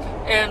look it up.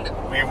 And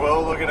we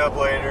will look it up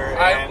later.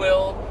 I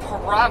will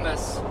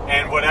promise.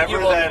 And whatever you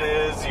will- that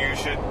is, you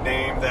should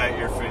name that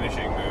your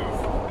finishing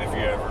move if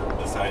you ever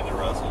decide to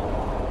wrestle.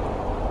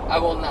 I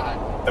will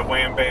not. The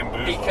wham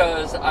bamboozle.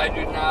 Because I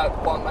do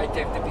not want my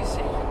dick to be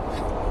seen.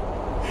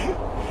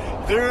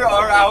 There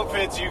are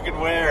outfits you can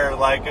wear,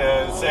 like,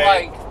 say...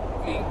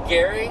 Like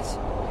Gary's?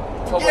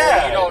 To where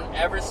Yeah. you don't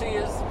ever see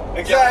his...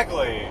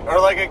 Exactly. Or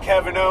like a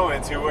Kevin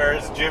Owens who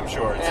wears gym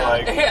shorts. Yeah,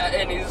 Like, yeah,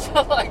 and he's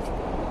like...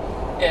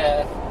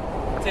 Yeah.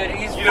 Dude,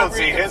 he's you don't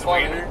see freaking his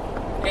funny. wiener.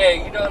 Yeah,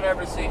 you don't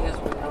ever see his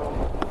wiener.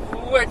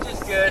 Which is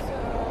good.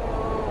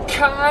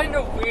 Kind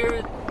of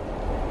weird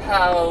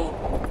how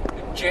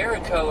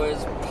Jericho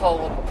is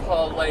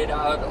laid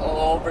out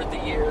over the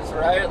years,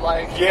 right?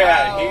 Like,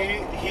 Yeah,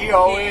 how he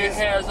always...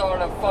 he has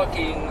on a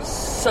fucking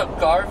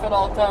scarf at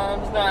all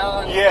times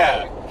now. And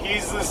Yeah,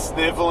 he's the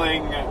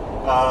sniveling...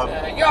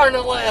 you're on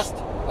the list.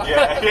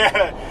 yeah,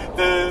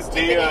 the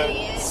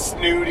idiot.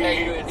 snooty,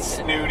 Hey, you idiot.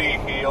 snooty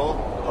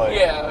heel. Like,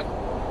 Yeah,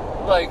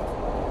 like,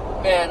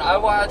 man, I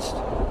watched.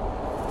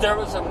 There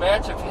was a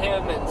match of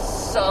him and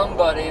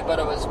somebody, but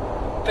it was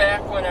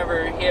back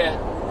whenever he had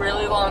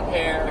really long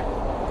hair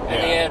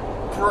and he Yeah. had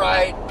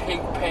bright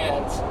pink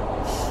pants.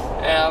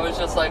 And I was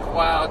just like,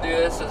 wow, dude,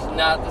 this is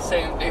not the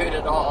same dude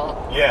at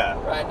all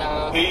Yeah. right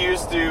now. He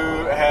used to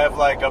have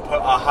like a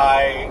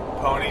high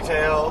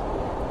ponytail.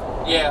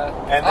 Yeah.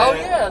 And Oh,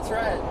 then- yeah, that's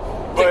right.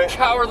 But- The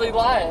Cowardly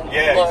Lion.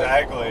 Yeah, Like,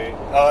 exactly.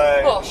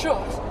 Oh,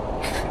 shucks.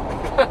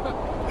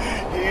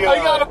 He, I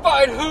gotta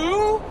find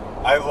who?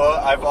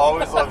 I've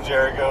always loved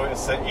Jericho,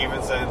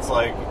 even since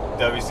like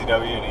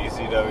WCW and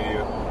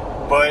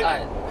ECW. But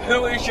Alright,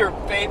 who is your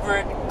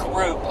favorite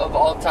group of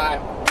all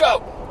time?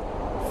 Go!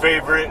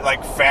 favorite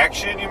like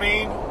faction, you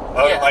mean?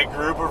 Yeah. Like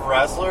group of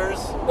wrestlers?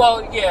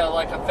 Well, yeah,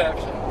 like a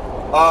faction.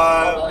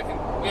 Or like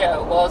yeah,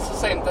 well, it's the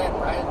same thing,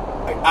 right?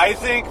 I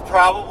think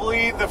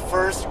probably the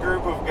first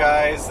group of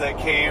guys that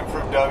came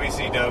from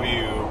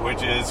WCW,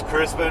 which is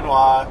Chris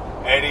Benoit,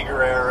 Eddie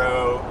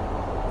Guerrero,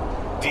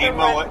 Dean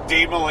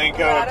Malenko,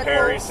 and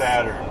Perry Radicals.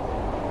 Saturn.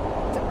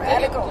 The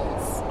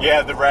Radicals.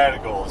 Yeah, the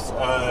Radicals.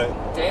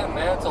 Damn,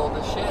 man, it's old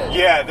as shit.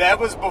 Yeah, that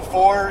was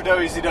before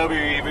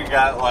WCW even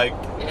got like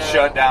Yeah.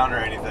 shut down or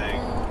anything.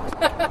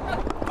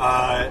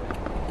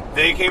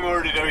 They came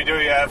over to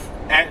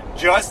WWF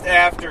just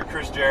after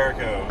Chris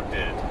Jericho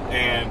did,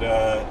 and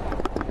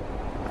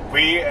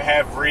we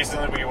have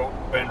recently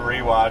been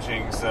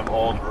rewatching some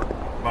old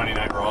Monday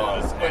Night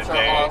Raws, Which and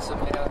are awesome,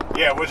 yeah.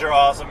 yeah, which are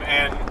awesome.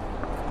 And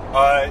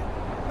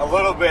a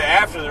little bit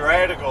after the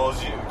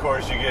Radicals, of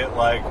course, you get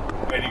like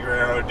Eddie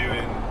Guerrero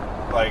doing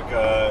like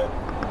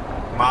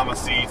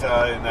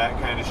Mamacita and that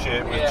kind of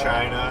shit with Yeah.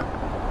 China,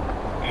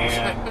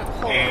 and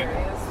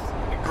Hilarious.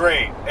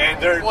 great.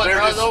 And they're What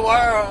are the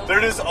world?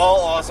 they're just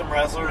all awesome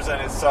wrestlers,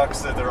 and it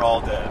sucks that they're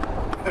all dead.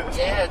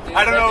 Yeah, dude.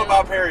 I don't know that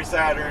about Perry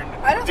Saturn.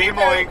 I don't Dean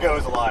think that-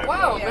 Malenko's alive.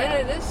 Wow, Yeah. man,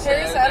 it is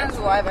Perry sad. Saturn's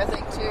alive, I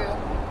think, too.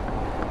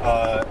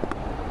 But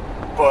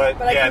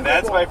But I yeah, can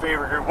that's Google. my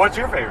favorite group. What's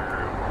your favorite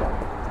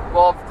group?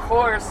 Well, of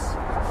course,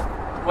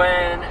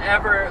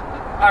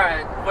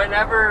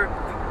 whenever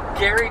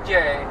Gary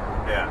J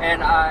Yeah.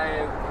 and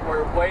I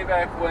were way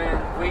back when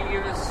we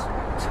used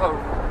to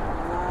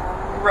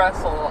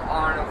wrestle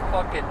on a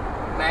fucking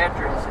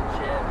mattress and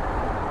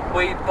shit.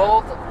 We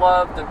both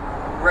loved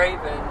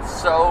Raven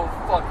so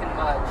fucking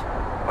much.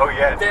 Oh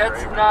yeah, it's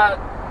That's great. not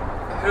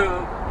who.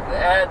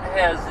 That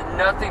has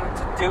nothing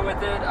to do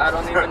with it. I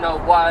don't even know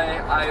why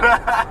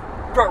I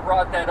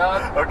brought that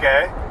up.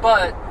 Okay.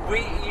 But we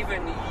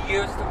even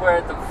used to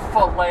wear the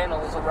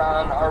flannels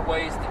around our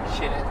waist and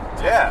shit.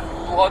 Yeah.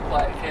 Look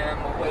like him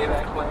way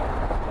back when.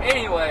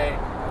 Anyway,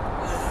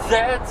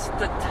 that's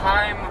the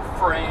time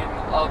frame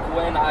of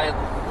when I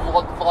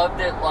loved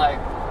it like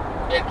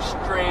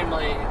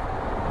extremely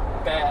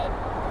bad.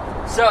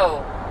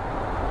 So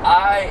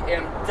I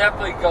am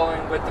definitely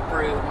going with the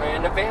Brood,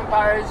 man. The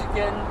vampires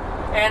again,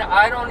 and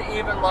I don't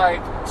even like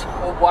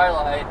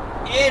Twilight.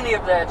 Any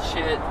of that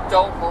shit,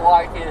 don't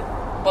like it.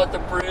 But the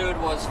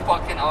Brood was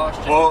fucking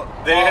awesome. Well,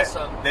 they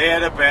awesome.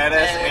 had a badass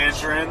And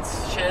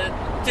entrance. Shit,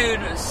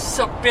 dude,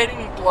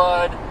 spitting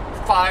blood,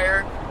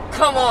 fire,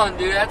 Come on,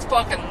 dude. That's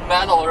fucking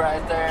metal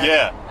right there.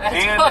 Yeah.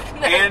 That's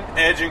And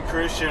Edge and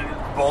Christian,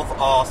 both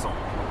awesome.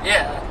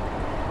 Yeah.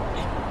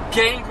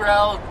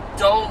 Gangrel,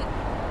 don't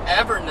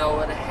ever know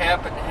what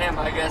happened to him.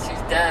 I guess he's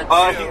dead,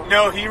 too.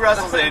 He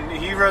wrestles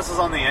he wrestles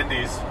on the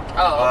Indies.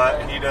 Oh,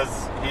 okay. He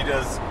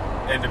does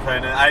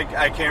independent.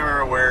 I can't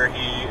remember where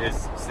he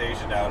is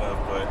stationed out of,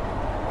 but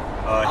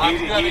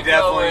he definitely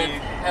go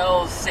with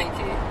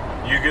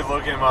Helsinki. You could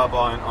look him up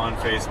on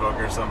Facebook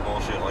or some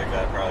bullshit like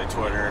that, probably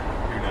Twitter,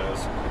 who knows.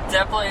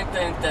 Definitely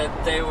think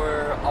that they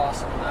were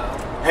awesome, though.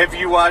 Have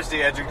you watched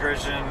the Edge and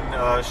Christian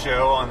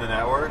show on the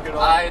network at all?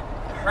 I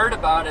heard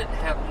about it,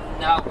 have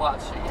not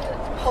watched it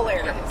yet.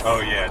 Hilarious. Oh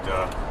yeah,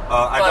 duh.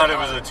 I thought it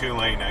was a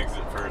 2-lane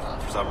exit for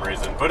some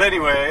reason. But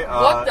anyway,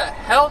 what the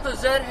hell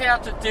does that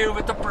have to do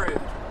with the Brood?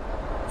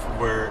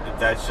 Where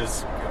that's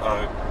just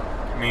a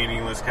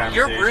meaningless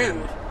conversation. You're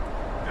rude.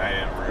 I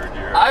am rude.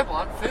 I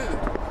want food.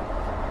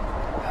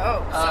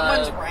 Oh,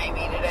 someone's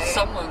rhyming today.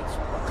 Someone's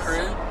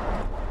crude.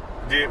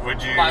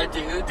 My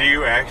dude. Do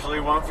you actually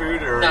want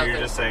food, or are you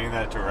just saying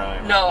that to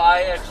rhyme? No,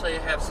 I actually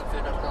have some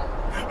food at home.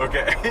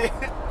 Okay.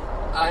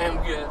 I am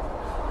good.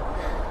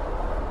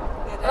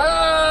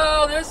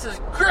 Oh, this is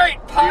great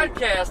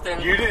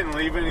podcasting. You didn't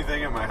leave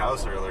anything at my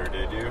house earlier,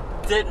 did you?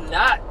 Did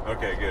not.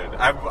 Okay, good.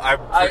 I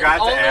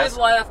forgot to ask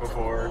left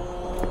before.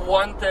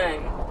 One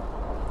thing.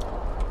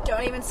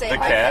 Don't even say the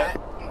my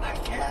cat. My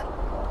cat.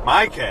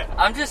 My cat.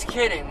 I'm just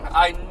kidding.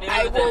 I knew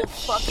I will that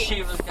fucking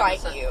she was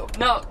fight gonna say, you.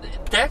 No,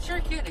 that's your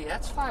kitty.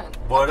 That's fine.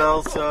 What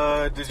else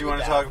did you want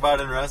to talk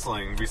about in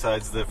wrestling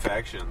besides the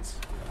factions?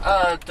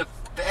 The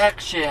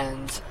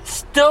factions.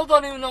 Still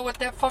don't even know what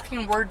that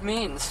fucking word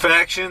means.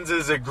 Factions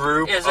is a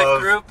group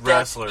of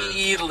wrestlers.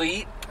 That's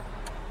elite.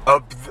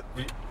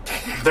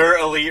 They're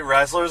elite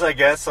wrestlers, I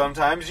guess.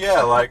 Sometimes,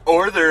 yeah.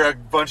 Or they're a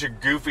bunch of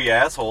goofy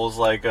assholes,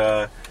 like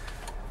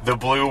the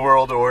Blue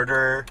World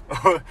Order,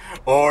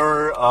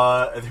 or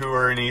who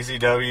are in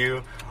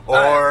ECW,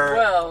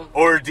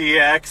 or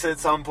DX. At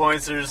some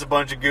points, there's a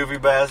bunch of goofy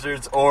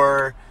bastards,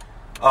 or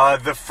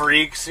the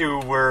Freaks, who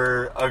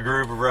were a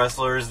group of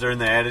wrestlers during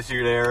the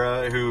Attitude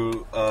Era,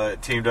 who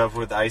teamed up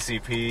with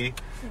ICP.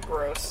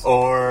 Gross.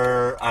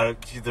 Or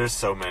there's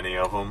so many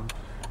of them.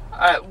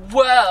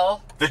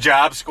 The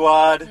Job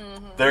Squad.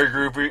 Mm-hmm. They're a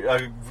group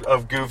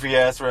of goofy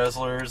ass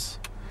wrestlers.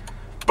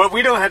 But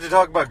we don't have to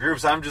talk about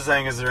groups. I'm just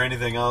saying, is there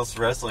anything else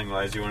wrestling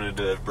wise you wanted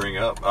to bring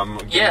up? I'm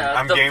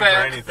game for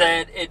anything.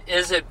 That it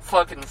isn't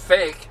fucking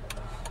fake.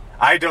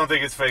 I don't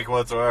think it's fake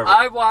whatsoever.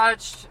 I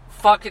watched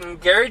fucking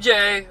Gary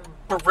J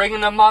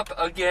bringing them up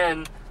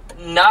again.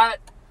 Not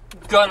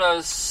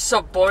gonna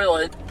spoil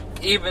it,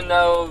 even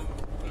though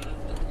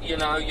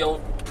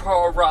you'll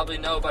probably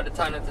know by the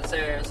time that this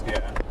airs.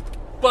 Yeah.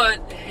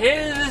 But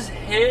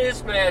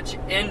his match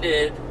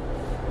ended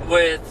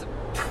with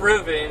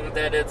proving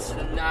that it's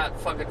not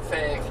fucking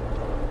fake.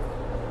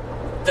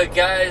 The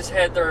guys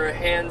had their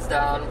hands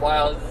down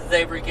while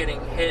they were getting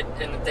hit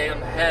in the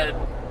damn head.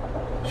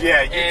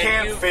 Yeah, you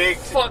can't fake.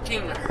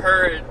 Fucking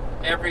heard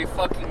every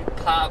fucking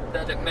pop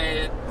that it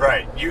made.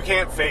 Right, you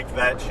can't fake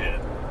that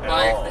shit.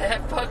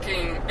 That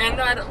fucking. And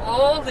not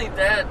only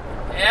that,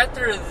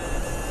 after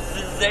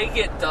they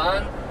get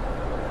done,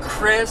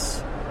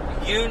 Chris,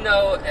 you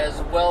know as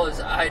well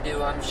as I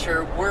do, I'm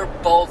sure, we're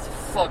both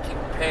fucking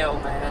pale,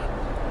 man.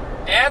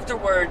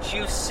 Afterwards,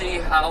 you see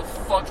how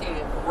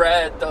fucking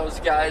red those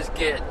guys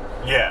get.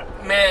 Yeah.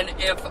 Man,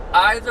 if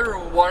either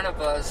one of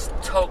us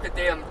took a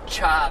damn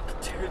chop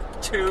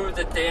to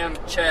the damn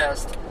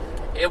chest,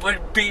 it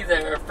would be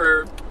there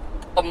for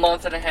a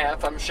month and a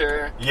half, I'm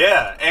sure.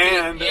 Yeah,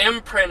 and the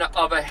imprint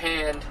of a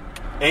hand.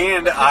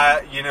 And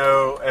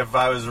if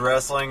I was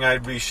wrestling,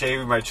 I'd be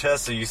shaving my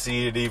chest so you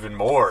see it even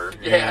more.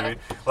 You know what I mean?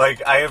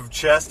 Like, I have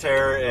chest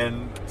hair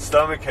and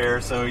stomach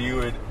hair, so you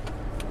would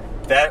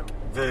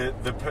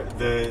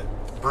the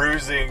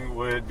bruising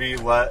would be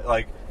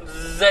like.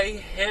 They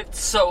hit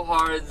so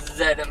hard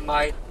that it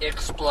might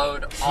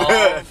explode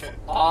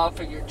off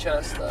of your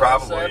chest, though.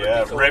 Probably,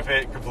 so cool. Rip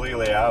it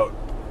completely out.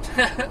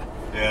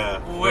 Yeah.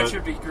 Which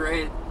would be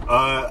great.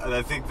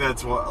 I think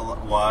that's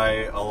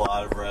why a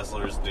lot of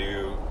wrestlers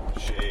do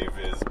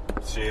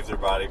shave their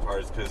body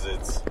parts, because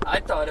it's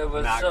I thought it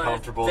was not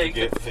comfortable to get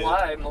hit. They could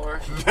fly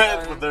more.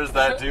 There's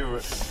that too.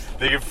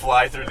 They can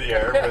fly through the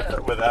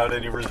air without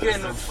any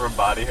resistance from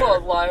body hair.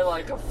 Fly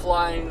like a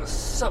flying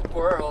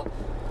squirrel.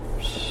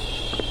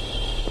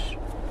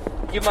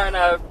 You might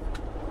not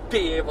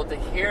be able to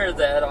hear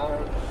that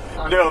on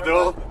no,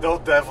 they'll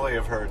definitely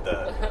have heard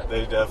that.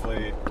 They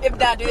definitely. If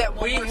not, do that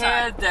one We more time.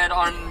 had that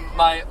on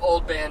my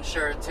old band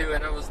shirt too,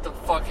 and it was the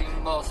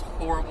fucking most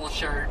horrible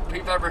shirt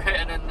we've ever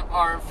had in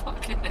our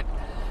fucking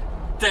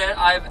that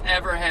I've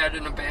ever had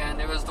in a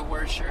band. It was the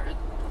worst shirt.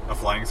 A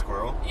flying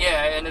squirrel?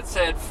 Yeah, and it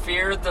said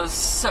 "Fear the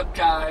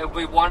Guy."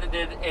 We wanted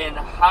it in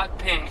hot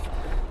pink.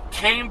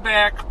 Came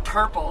back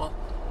purple.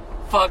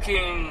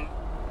 Fucking.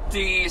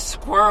 The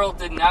squirrel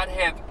did not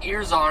have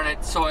ears on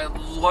it, so it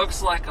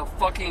looks like a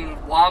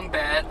fucking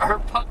wombat or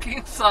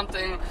fucking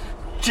something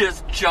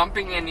just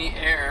jumping in the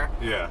air.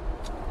 Yeah.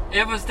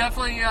 It was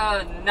definitely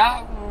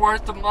not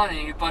worth the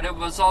money, but it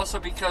was also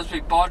because we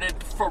bought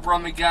it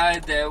from a guy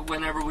that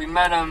whenever we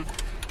met him,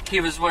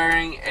 he was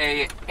wearing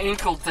a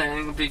ankle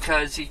thing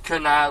because he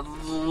could not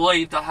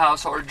leave the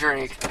house or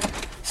drink.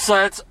 So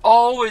that's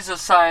always a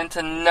sign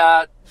to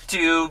not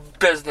do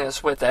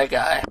business with that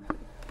guy.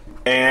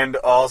 And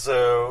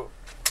also,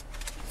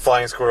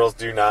 flying squirrels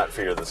do not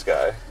fear this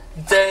guy.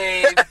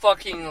 They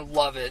fucking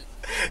love it.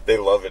 They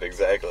love it,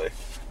 exactly.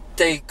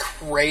 They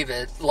crave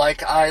it.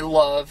 Like I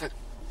love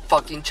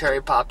fucking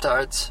cherry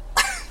Pop-Tarts.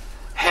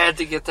 Had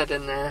to get that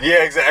in there.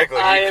 Yeah, exactly.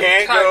 You I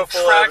can't am go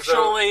full episode.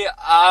 contractually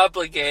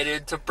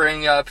obligated to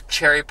bring up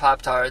cherry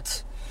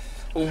Pop-Tarts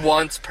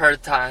once per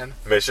time.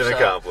 Mission So,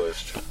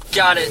 accomplished.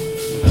 Got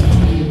it.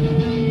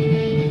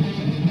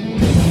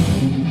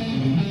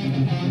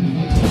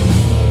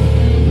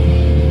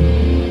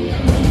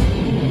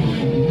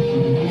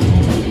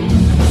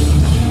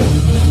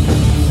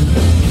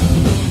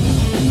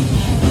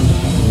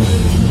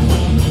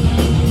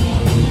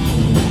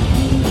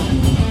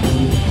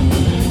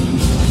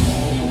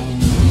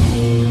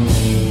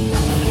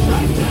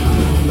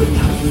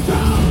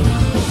 Down.